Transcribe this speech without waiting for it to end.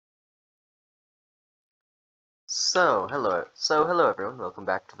So hello everyone, welcome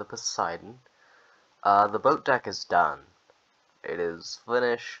back to the Poseidon. The boat deck is done. It is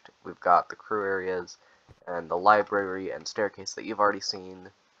finished. We've got the crew areas and the library and staircase that you've already seen,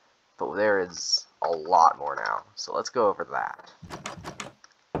 but there is a lot more now. So let's go over that.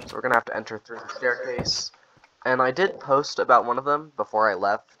 So we're gonna have to enter through the staircase, and I did post about one of them before I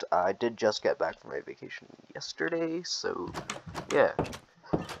left. I did just get back from my vacation yesterday, so yeah.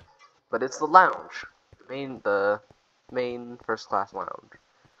 But it's the lounge, the main first class lounge.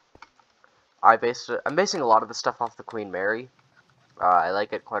 I'm basing a lot of the stuff off the Queen Mary. I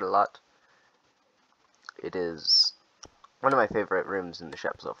like it quite a lot. It is one of my favorite rooms in the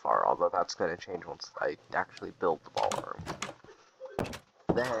ship so far, although that's going to change once I actually build the ballroom.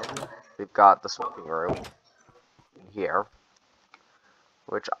 Then we've got the smoking room here,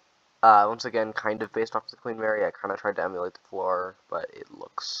 which once again kind of based off the Queen Mary. I kind of tried to emulate the floor, but it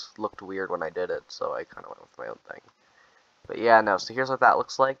looked weird when I did it, so I kind of went with my own thing. But yeah, no. So here's what that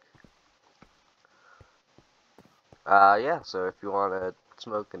looks like. Yeah, so if you want to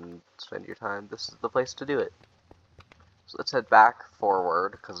smoke and spend your time, this is the place to do it. So let's head back,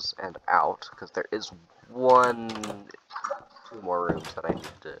 forward, and out, because there is two more rooms that I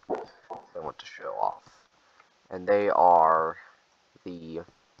want to show off. And they are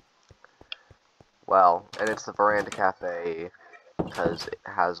and it's the Veranda Cafe, because it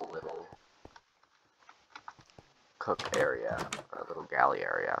has a little cook area, a little galley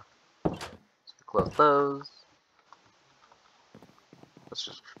area. So close those. Let's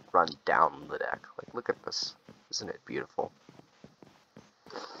just run down the deck. Like, look at this. Isn't it beautiful?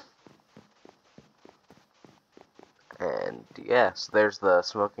 And yes, there's the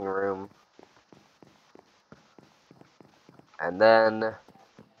smoking room. And then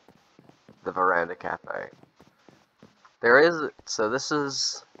the Veranda Cafe. So this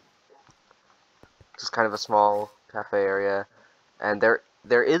is just kind of a small cafe area, and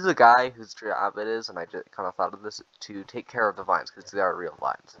there is a guy whose job it is, and I just kind of thought of this, to take care of the vines, because they are real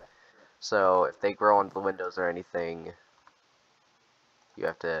vines. So if they grow onto the windows or anything, you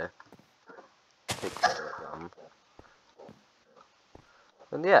have to take care of them.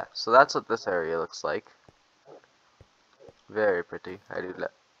 And yeah, so that's what this area looks like. Very pretty.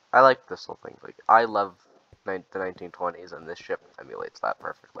 I like this whole thing. Like, I love the 1920s, and this ship emulates that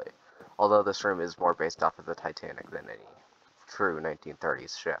perfectly. Although this room is more based off of the Titanic than any true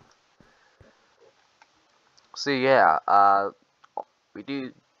 1930s ship. So yeah, I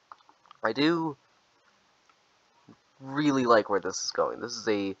do really like where this is going. This is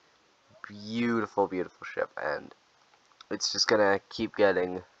a beautiful, beautiful ship, and it's just gonna keep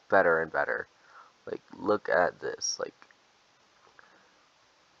getting better and better. Like, look at this. Like,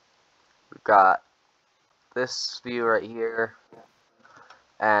 we've got this view right here.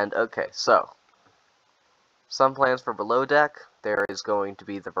 And okay, so some plans for below deck. There is going to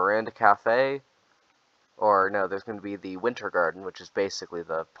be the Veranda Cafe, or no, there's going to be the Winter Garden, which is basically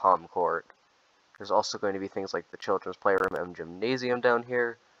the palm court. There's also going to be things like the children's playroom and gymnasium down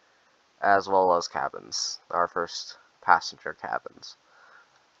here, as well as cabins, our first passenger cabins.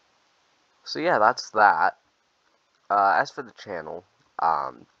 So yeah, that's that. As for the channel, I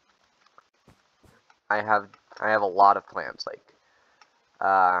have a lot of plans. Like,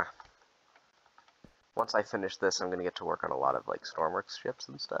 once I finish this, I'm gonna get to work on a lot of like Stormworks ships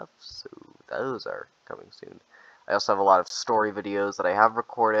and stuff. So those are coming soon. I also have a lot of story videos that I have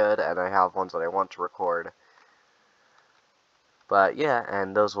recorded, and I have ones that I want to record. But yeah,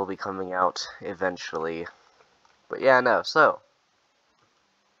 and those will be coming out eventually. But yeah, no, so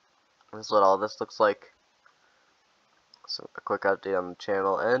this is what all this looks like. So a quick update on the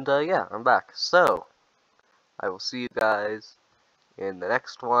channel, and yeah, I'm back. So I will see you guys in the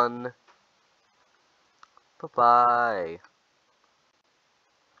next one. Bye-bye.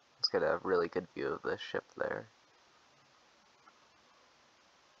 Let's get a really good view of this ship there.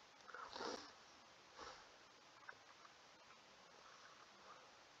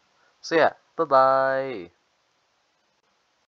 So yeah, bye-bye.